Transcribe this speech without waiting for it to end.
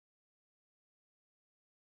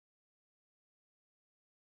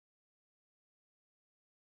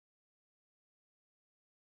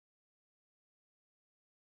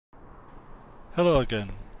Hello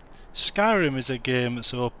again. Skyrim is a game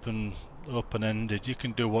that's open-ended. You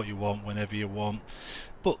can do what you want whenever you want,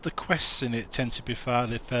 but the quests in it tend to be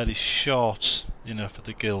fairly short, for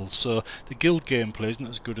the guild. So the guild gameplay isn't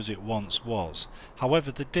as good as it once was. However,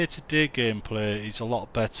 the day-to-day gameplay is a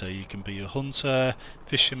lot better. You can be a hunter,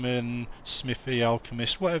 fisherman, smithy,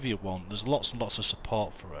 alchemist, whatever you want. There's lots and lots of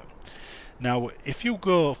support for it. Now, if you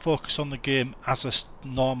go focus on the game as a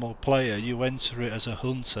normal player, you enter it as a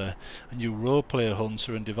hunter and you roleplay a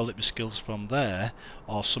hunter and develop your skills from there,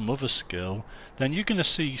 or some other skill, then you're going to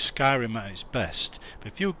see Skyrim at its best.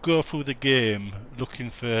 But if you go through the game looking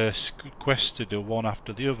for quests to do one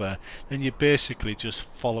after the other, then you're basically just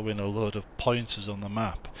following a load of pointers on the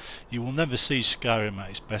map. You will never see Skyrim at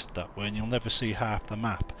its best that way, and you'll never see half the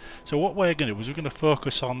map. So what we're going to do is we're going to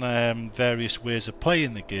focus on various ways of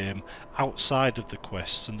playing the game outside of the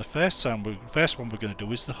quests, and the first one we're going to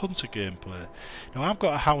do is the hunter gameplay. Now, I've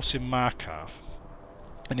got a house in Markarth,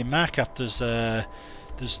 and in Markarth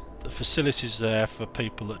there's facilities there for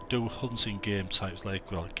people that do hunting game types,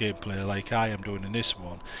 gameplay like I am doing in this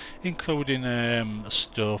one, including a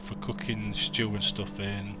stove for cooking stew and stuff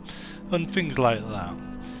in, and things like that.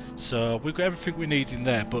 So we've got everything we need in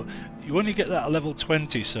there, but you only get that at level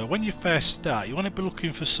 20, so when you first start you want to be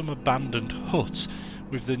looking for some abandoned huts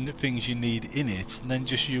with the things you need in it, and then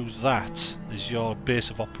just use that as your base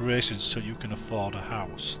of operations so you can afford a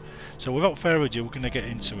house. So without further ado, we're going to get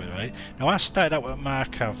into it, right? Now, I started out at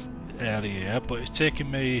Markarth earlier, but it's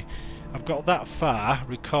taken me, I've got that far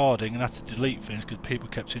recording and had to delete things because people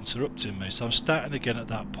kept interrupting me, so I'm starting again at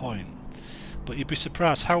that point. But you'd be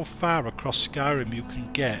surprised how far across Skyrim you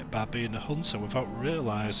can get by being a hunter without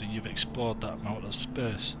realising you've explored that amount of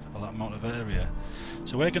space, or that amount of area.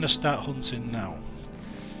 So we're going to start hunting now.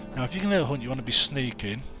 Now, if you're going to hunt, you want to be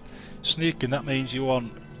sneaking. Sneaking, that means you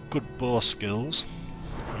want good bow skills,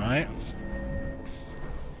 right?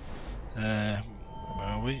 Where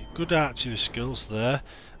are we? Good archery skills there,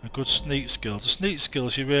 and good sneak skills. The sneak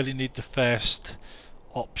skills, you really need the first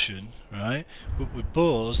option, right? But with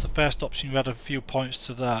bows, the first option, you add a few points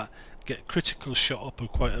to that, get critical shot up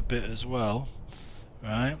quite a bit as well,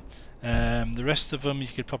 right? The rest of them you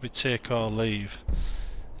could probably take or leave.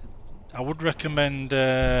 I would recommend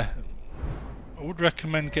getting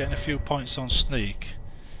a few points on sneak,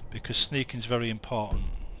 because sneaking is very important.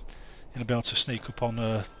 You'll be able to sneak up on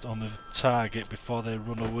the target before they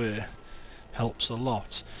run away. Helps a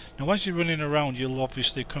lot. Now, as you're running around, you'll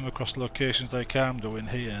obviously come across locations like I'm doing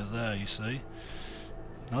here, there, you see.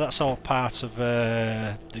 Now, that's all part of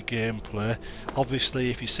the gameplay. Obviously,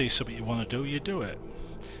 if you see something you want to do, you do it.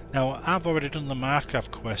 Now, I've already done the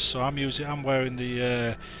Markarth quest, so I'm wearing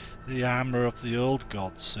the armour of the old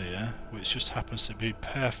gods here, which just happens to be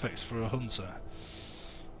perfect for a hunter.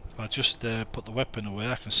 If I just put the weapon away,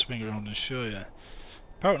 I can swing around and show you.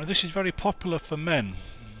 Apparently this is very popular for men.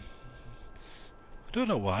 I don't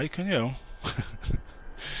know why, can you?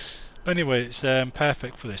 But anyway, it's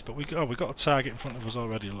perfect for this. But we got a target in front of us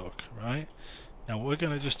already, look, right? Now we're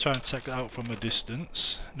going to just try and take that out from a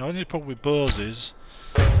distance. Now, the only problem with bows is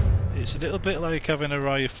it's a little bit like having a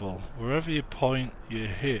rifle. Wherever you point, you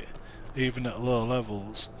hit, even at low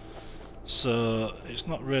levels. So it's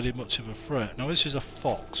not really much of a threat. Now, this is a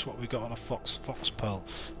fox. What we got on a fox pelt.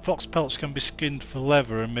 Fox pelts can be skinned for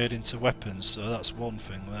leather and made into weapons, so that's one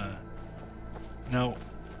thing there. Now,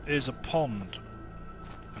 here's a pond,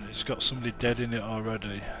 and it's got somebody dead in it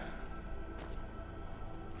already.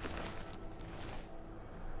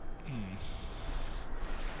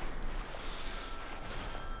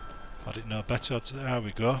 I didn't know better. There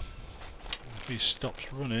we go. If he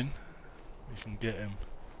stops running, we can get him.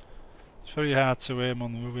 It's very hard to aim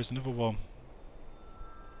on them. There's another one.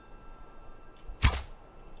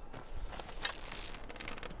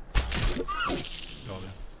 Got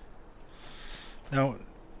him. Now,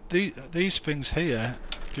 these things here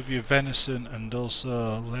give you venison and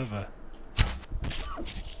also leather.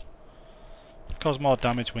 Cause more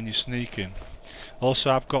damage when you're sneaking.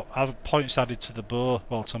 Also, I've got points added to the bow,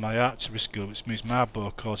 well, to my archery skill, which means my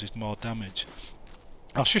bow causes more damage.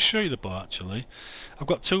 I'll just show you the bow actually. I've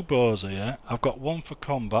got two bows here. I've got one for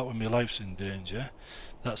combat when my life's in danger.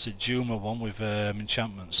 That's a Juma one with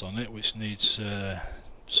enchantments on it, which needs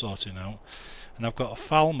sorting out. And I've got a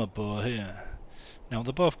Falmer bow here. Now,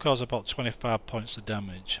 they both cause about 25 points of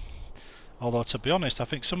damage. Although, to be honest, I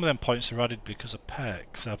think some of them points are added because of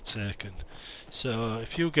perks I've taken. So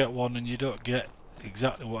if you get one and you don't get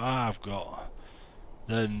exactly what I've got,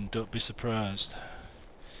 then don't be surprised.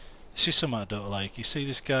 This is something I don't like. You see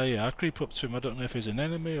this guy here, I creep up to him, I don't know if he's an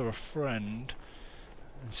enemy or a friend,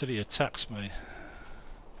 until he attacks me.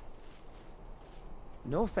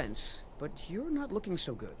 No offense, but you're not looking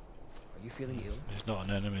so good. Are you feeling ill? He's not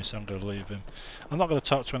an enemy, so I'm going to leave him. I'm not going to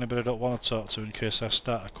talk to anybody I don't want to talk to in case I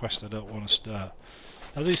start a quest I don't want to start.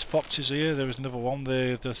 Now these foxes here, there is another one.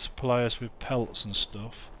 They supply us with pelts and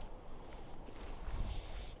stuff.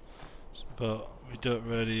 But we don't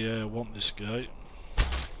really want this guy.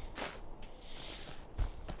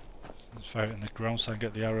 Let's fire it in the ground so I can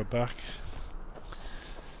get the arrow back.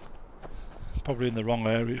 Probably in the wrong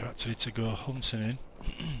area actually to go hunting in.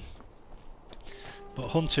 But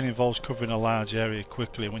hunting involves covering a large area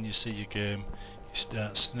quickly. When you see your game, you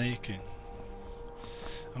start sneaking.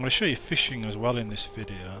 I'm going to show you fishing as well in this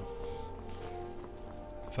video.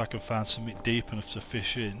 If I can find something deep enough to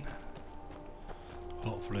fish in.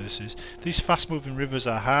 Hopefully this is. These fast moving rivers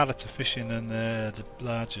are harder to fish in than the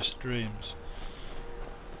larger streams.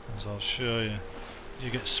 As I'll show you. You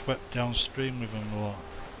get swept downstream with them a lot.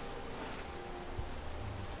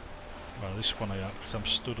 Well, this one I have because I'm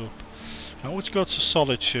stood up. Now let's go to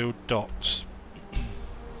Solitude Docks.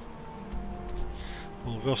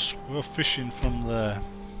 We'll go fishing from there.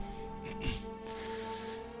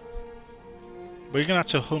 We're gonna have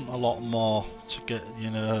to hunt a lot more to get, you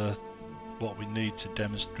know, what we need to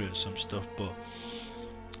demonstrate some stuff, but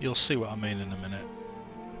you'll see what I mean in a minute.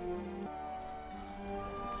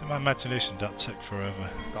 In my imagination, that take forever.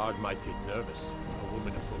 Guard might get nervous. A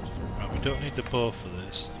woman approaches with Right, we don't need the bow for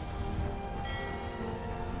this.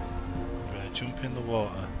 Right, jump in the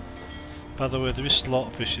water. By the way, there is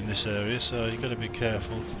slaughterfish in this area, so you've got to be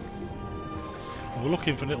careful. And we're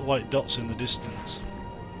looking for little white dots in the distance.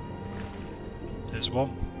 There's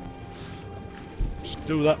one. Just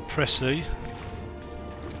do that, press E.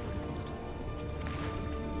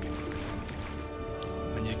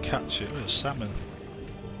 And you catch it. Oh, it's salmon.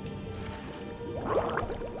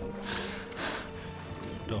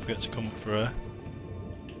 Don't forget to come up for her.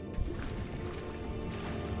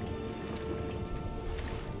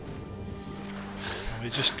 And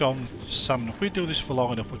we've just gone salmon. If we do this for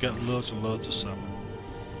long enough, we get loads and loads of salmon.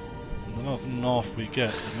 And the more north we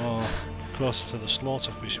get, the more closer to the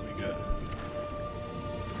slaughterfish we get.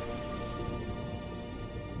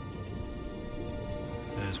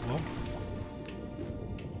 There's one.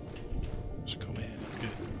 Just come here.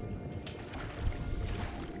 Good.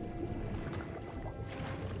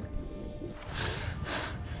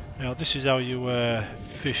 Now this is how you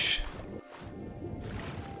fish.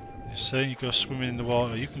 You're saying you go swimming in the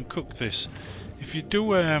water. You can cook this. If you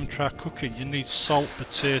do try cooking, you need salt,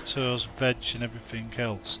 potatoes, veg and everything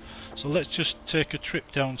else. So let's just take a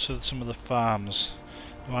trip down to some of the farms.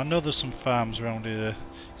 Now I know there's some farms around here,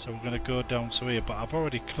 so we're going to go down to here, but I've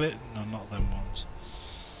already cleared, no, not them ones.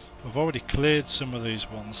 I've already cleared some of these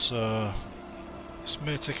ones, so this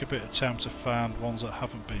may take a bit of time to find ones that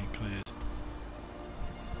haven't been cleared.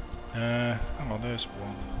 Hang on, there's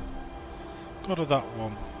one. Go to that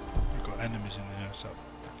one. We've got enemies in there, so.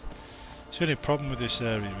 The only problem with this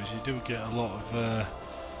area is you do get a lot of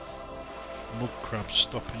mud crabs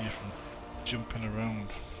stopping you from jumping around.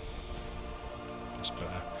 That's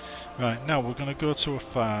better. Right, now we're going to go to a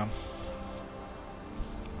farm.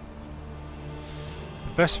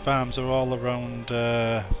 The best farms are all around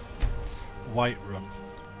Whiterun.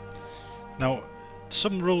 Now,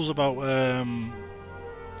 some rules about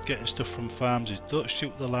getting stuff from farms is don't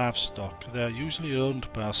shoot the livestock. They're usually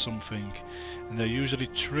owned by something, and they usually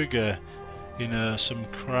trigger, you know, some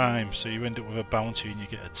crime, so you end up with a bounty and you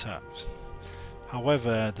get attacked.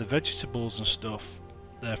 However, the vegetables and stuff,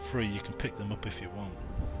 they're free. You can pick them up if you want,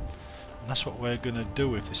 and that's what we're going to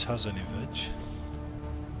do if this has any veg.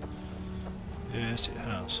 Yes, it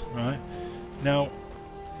has. Right, now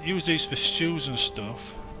use these for stews and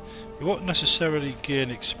stuff. You won't necessarily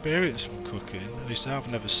gain experience from cooking, at least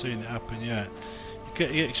I've never seen it happen yet. You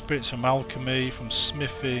get experience from alchemy, from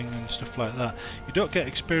smithing and stuff like that. You don't get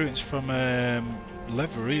experience from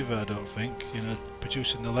leather either, I don't think, you know,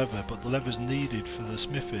 producing the leather, but the leather's needed for the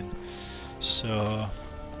smithing, so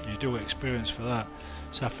you do experience for that.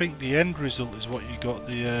 So I think the end result is what you got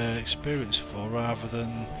the experience for, rather than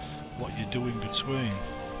what you do in between.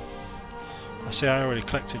 I see I already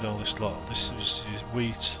collected all this lot. This is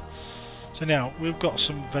wheat. So now we've got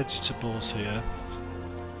some vegetables here.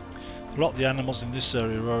 A lot of the animals in this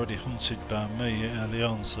area are already hunted by me early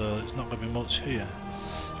on, so it's not going to be much here.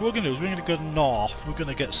 So what we're going to do is we're going to go north. We're going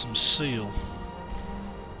to get some seal.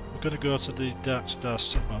 We're going to go to the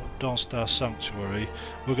Dawnstar Sanctuary.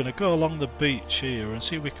 We're going to go along the beach here and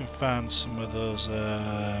see if we can find some of those,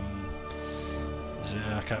 I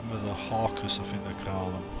can't remember, the hawkers I think they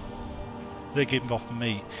call them. They give off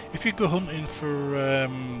meat. If you go hunting for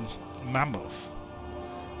mammoth,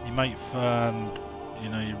 you might find, you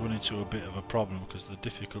know you run into a bit of a problem because they're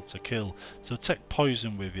difficult to kill. So take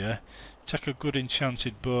poison with you, take a good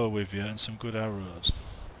enchanted bow with you and some good arrows.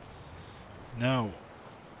 Now,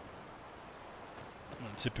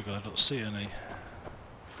 typically I don't see any.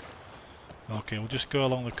 Okay, we'll just go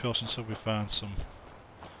along the coast until we find some.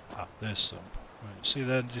 Ah, there's some. Right, see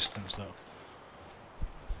there in the distance though.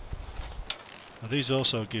 Now these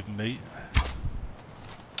also give meat.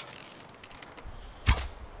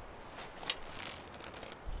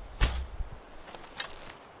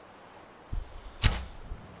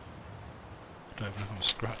 I don't know if I'm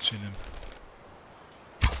scratching him.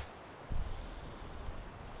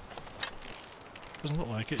 Doesn't look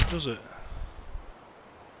like it, does it?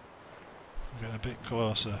 I'm getting a bit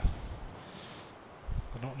closer.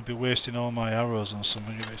 I don't want to be wasting all my arrows on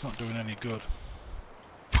something if it's not doing any good.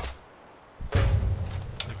 There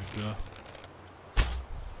we go.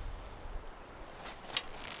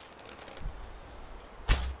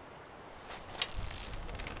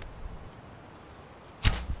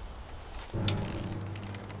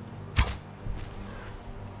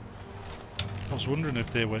 I was wondering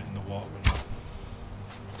if they went in the water or not.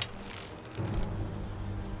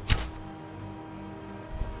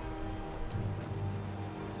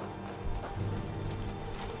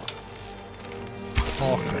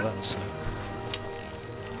 Hawker, that's it.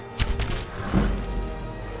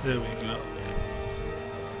 There we go.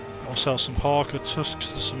 I'll sell some hawker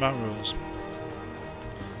tusks and some arrows.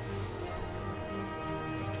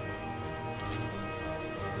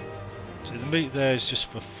 See, the meat there is just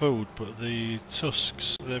for food, but the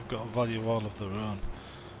tusks, they've got a value all of their own.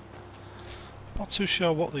 Not too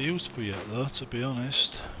sure what they're used for yet though, to be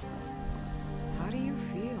honest. How do you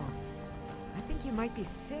feel? I think you might be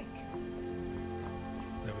sick.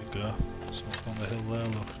 There we go. It's up on the hill there,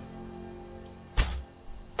 look.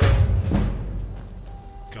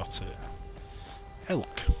 Got it.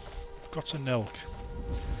 Elk. Got an elk.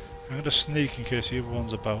 I'm going to sneak in case the other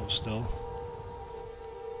one's about still.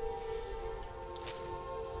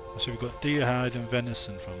 So we've got deer hide and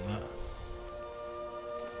venison from that.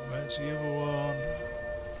 Where's the other one?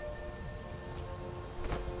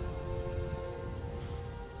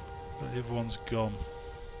 But the other one's gone.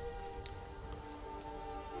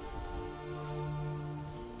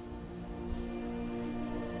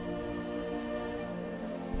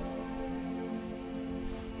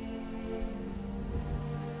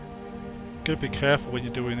 Gotta be careful when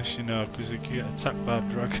you're doing this, you know, because you can get attacked by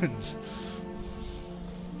dragons.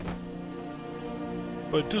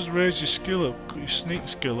 But it does raise your skill up, your sneak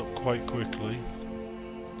skill up quite quickly.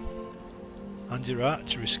 And your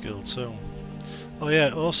archery skill too. Oh yeah,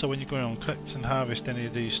 also when you're going on, collect and harvest any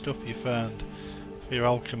of these stuff you found for your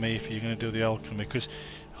alchemy, if you're going to do the alchemy, because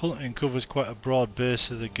hunting covers quite a broad base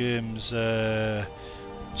of the game's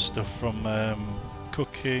stuff from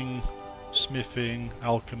cooking, smithing,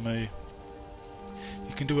 alchemy.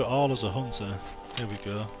 You can do it all as a hunter. There we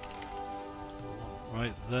go.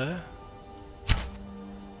 Right there.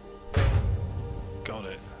 Got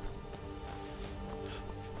it.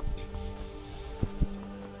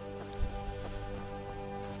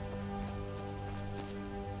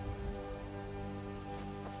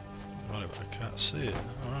 Right, but I can't see it.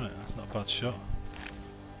 Alright, that's not a bad shot.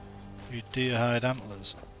 A few deer hide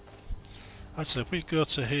antlers. Actually, if we go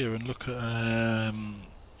to here and look at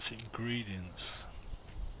see ingredients.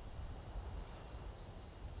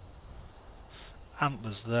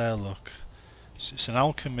 Antlers there, look. It's an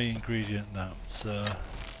alchemy ingredient now, so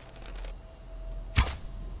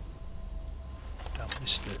damn,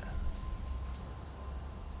 missed it.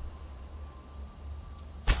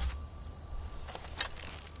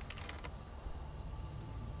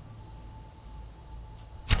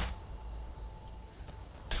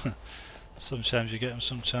 Sometimes you get them,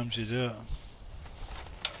 sometimes you don't.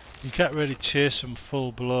 You can't really chase them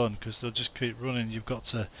full blown because they'll just keep running. You've got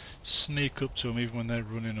to sneak up to them even when they're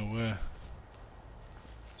running away.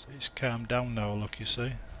 So he's calmed down now, look, you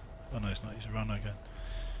see. Oh no, it's not, he's run again.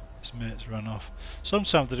 His mate's run off.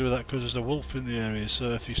 Sometimes they do that because there's a wolf in the area,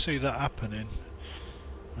 so if you see that happening,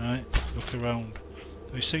 right, look around.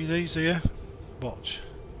 Do you see these here? Watch.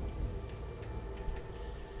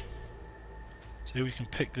 See, we can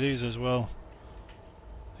pick these as well.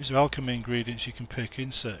 These are alchemy ingredients you can pick,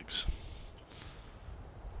 insects.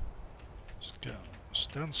 Just go,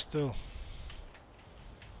 stand still.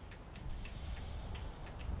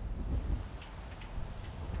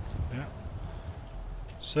 Yeah.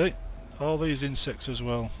 See, all these insects as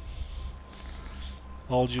well.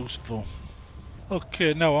 All useful.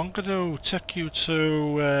 Okay, now I'm going to take you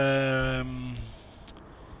to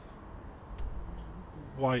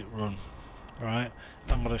Whiterun. Right,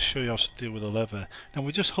 I'm going to show you how to deal with the leather. Now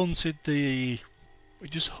we just hunted the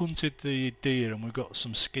deer and we got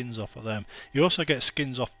some skins off of them. You also get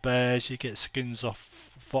skins off bears, you get skins off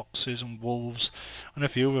foxes and wolves and a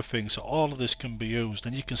few other things, so all of this can be used,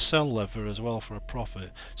 and you can sell leather as well for a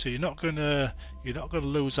profit. So you're not gonna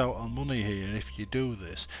lose out on money here if you do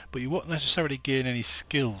this, but you won't necessarily gain any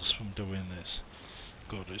skills from doing this.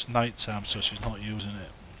 Good, it's night time so she's not using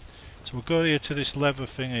it. So we'll go here to this leather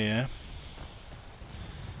thing here.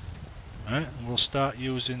 Right, and we'll start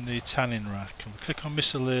using the tanning rack. We'll click on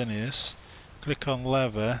miscellaneous, click on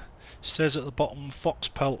leather. It says at the bottom fox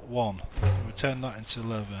pelt 1. We'll turn that into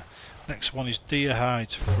leather. Next one is deer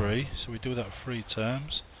hide free, so we do that 3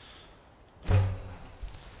 times.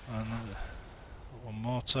 And one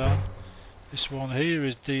more time. This one here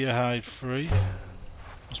is deer hide free.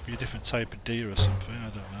 Must be a different type of deer or something,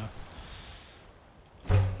 I don't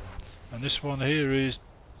know. And this one here is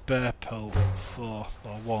bear pelt 4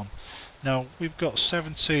 or 1. Now we've got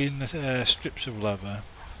 17 strips of leather,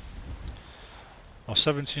 or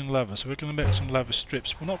 17 leather, so we're going to make some leather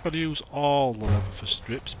strips. We're not going to use all the leather for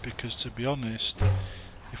strips because, to be honest,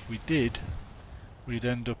 if we did, we'd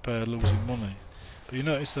end up losing money. But you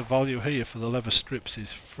notice the value here for the leather strips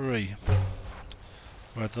is 3,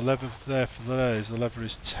 where the leather there for the leather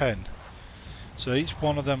is 10. So each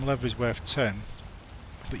one of them leather is worth 10.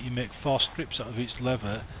 But you make 4 strips out of each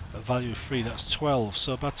leather at value of 3, that's 12.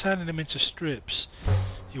 So by turning them into strips,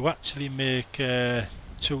 you actually make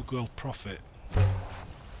 2 gold profit.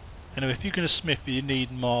 Anyway, if you're going to smith, you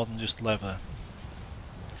need more than just leather.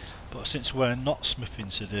 But since we're not smithing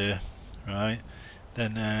today, right,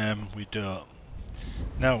 then we don't.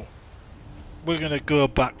 Now, we're going to go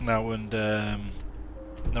back now and,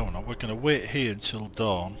 no, we're going to wait here until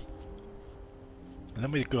dawn. And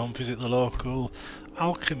then we go and visit the local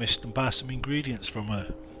alchemist and buy some ingredients from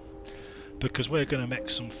her, because we're going to make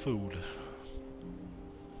some food.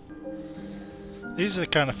 These are the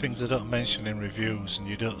kind of things they don't mention in reviews and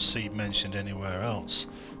you don't see mentioned anywhere else,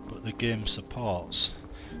 but the game supports.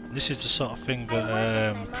 And this is the sort of thing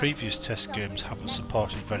that previous test games haven't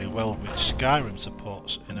supported very well, which Skyrim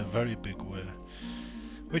supports in a very big way,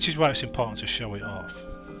 which is why it's important to show it off.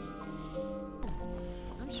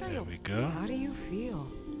 Sure. There we go. How do you feel?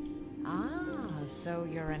 Ah, so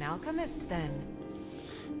you're an alchemist then.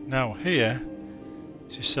 Now here,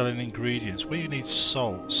 she's selling ingredients. Where you need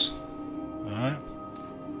salts, right?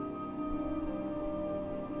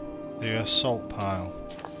 The salt pile.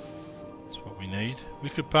 That's what we need. We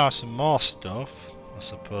could buy some more stuff, I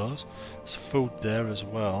suppose. There's food there as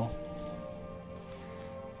well,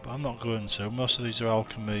 but I'm not going to. Most of these are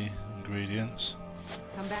alchemy ingredients.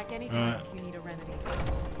 Come back anytime if you need a remedy.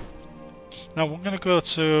 Now we're going to go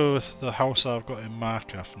to the house I've got in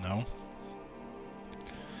Markov now,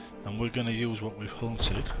 and we're going to use what we've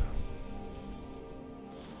hunted.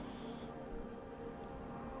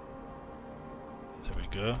 There we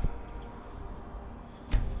go.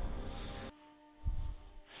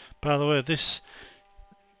 By the way,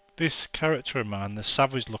 this character of mine, the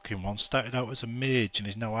savage looking one, started out as a mage and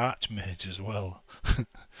is now archmage as well.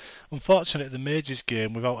 Unfortunately, the mage's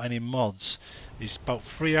game without any mods is about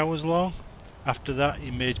 3 hours long. After that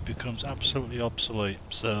your mage becomes absolutely obsolete,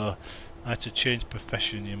 so I had to change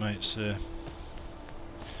profession, you might say.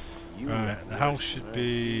 Right, the house should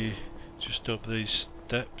be just up these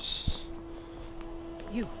steps.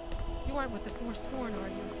 You aren't with the Forsworn, are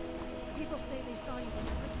you? People say they saw you when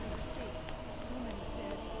the prisoners escaped. So many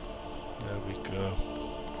dead. There we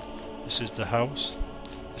go. This is the house.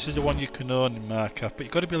 This is the one you can own in Markov, but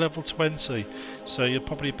you've got to be level 20, so you're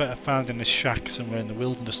probably better found in a shack somewhere in the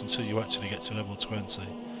wilderness until you actually get to level 20.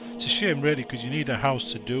 It's a shame really, because you need a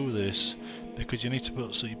house to do this, because you need to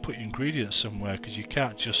put, so you put your ingredients somewhere, because you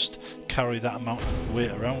can't just carry that amount of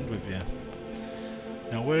weight around with you.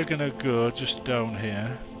 Now we're going to go just down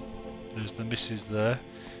here. There's the missus there.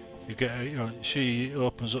 You get, you know, she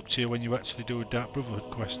opens up to you when you actually do a Dark Brotherhood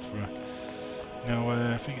quest for her. Now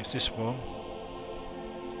I think it's this one.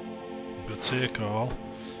 We'll take all.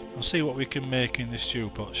 We'll see what we can make in this stew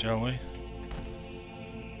pot, shall we?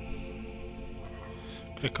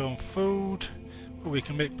 Click on food. Oh, we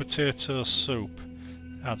can make potato soup.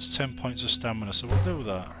 Adds 10 points of stamina, so we'll do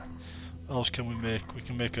that. What else can we make? We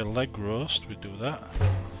can make a leg roast, we do that.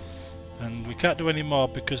 And we can't do any more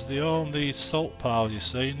because they all need salt pile, you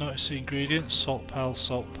see. Notice the ingredients: salt pile,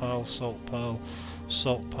 salt pile, salt pile,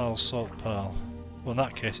 salt pile, salt pile. Well, in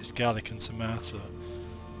that case it's garlic and tomato.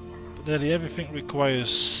 But nearly everything requires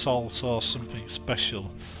salt or something special.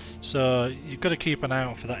 So you've got to keep an eye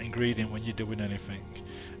out for that ingredient when you're doing anything.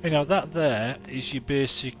 You know, that there is your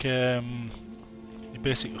basic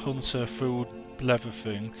basic hunter food leather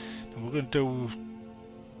thing, and we're going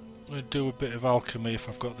to do a bit of alchemy if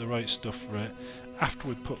I've got the right stuff for it after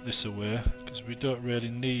we put this away, because we don't really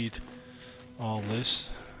need all this.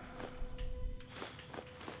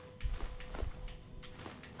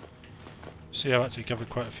 See, I've actually gathered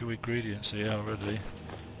quite a few ingredients here already.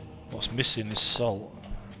 What's missing is salt.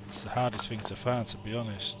 It's the hardest thing to find, to be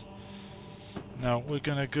honest. Now we're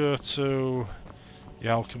going to go to the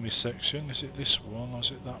alchemy section. Is it this one or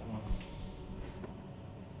is it that one?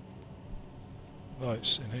 Oh,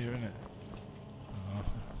 it's in here, isn't it? Oh,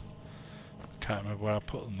 I can't remember where I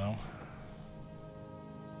put them now.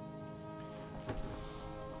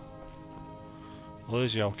 Well,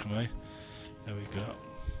 there's the alchemy. There we go.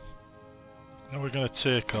 Now we're going to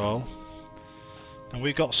take all. And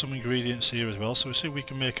we got some ingredients here as well, so we'll see if we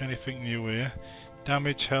can make anything new here.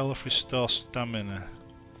 Damage, health, restore stamina.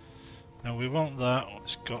 Now we want that.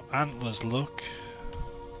 It's got antlers, look.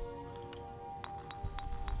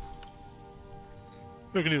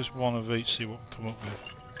 We're going to use one of each, see what we come up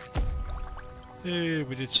with. Hey,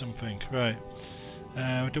 we did something. Right.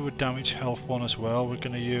 We do a damage, health one as well. We're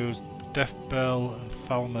going to use Death Bell and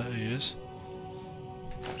Falmer Ears.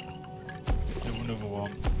 Do another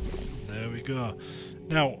one. There we go.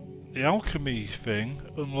 Now, the alchemy thing,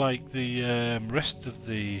 unlike the rest of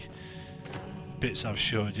the bits I've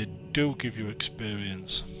showed you, do give you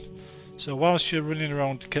experience. So whilst you're running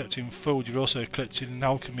around collecting food, you're also collecting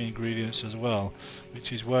alchemy ingredients as well,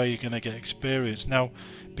 which is where you're going to get experience. Now,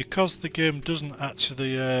 because the game doesn't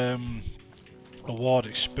actually award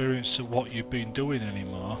experience to what you've been doing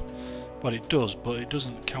anymore, well it does, but it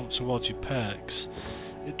doesn't count towards your perks.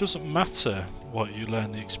 It doesn't matter what you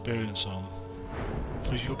learn the experience on,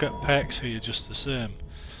 because you'll get perks here just the same.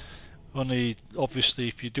 Only obviously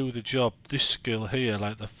if you do the job, this skill here,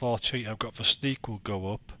 like the 4 cheat I've got for sneak, will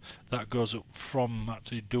go up. That goes up from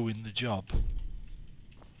actually doing the job.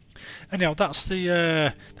 Anyhow, that's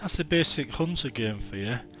the basic hunter game for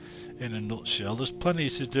you in a nutshell. There's plenty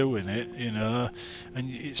to do in it, you know,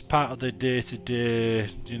 and it's part of the day-to-day,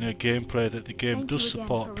 you know, gameplay that the game does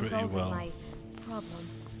support pretty well.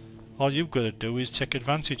 All you've got to do is take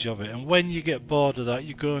advantage of it, and when you get bored of that,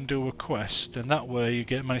 you go and do a quest, and that way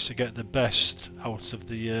you manage to get the best out of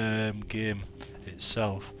the game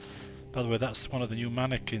itself. By the way, that's one of the new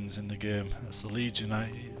mannequins in the game. That's the Legion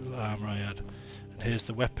armour I had. And here's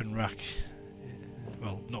the weapon rack.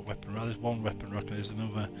 Well, not weapon rack, there's one weapon rack and there's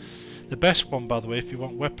another. The best one, by the way, if you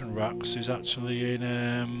want weapon racks, is actually in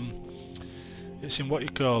it's in what you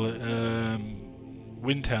call it,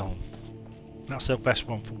 Windhelm. That's the best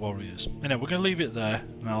one for warriors. Anyway, we're going to leave it there,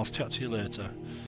 and I'll chat to you later.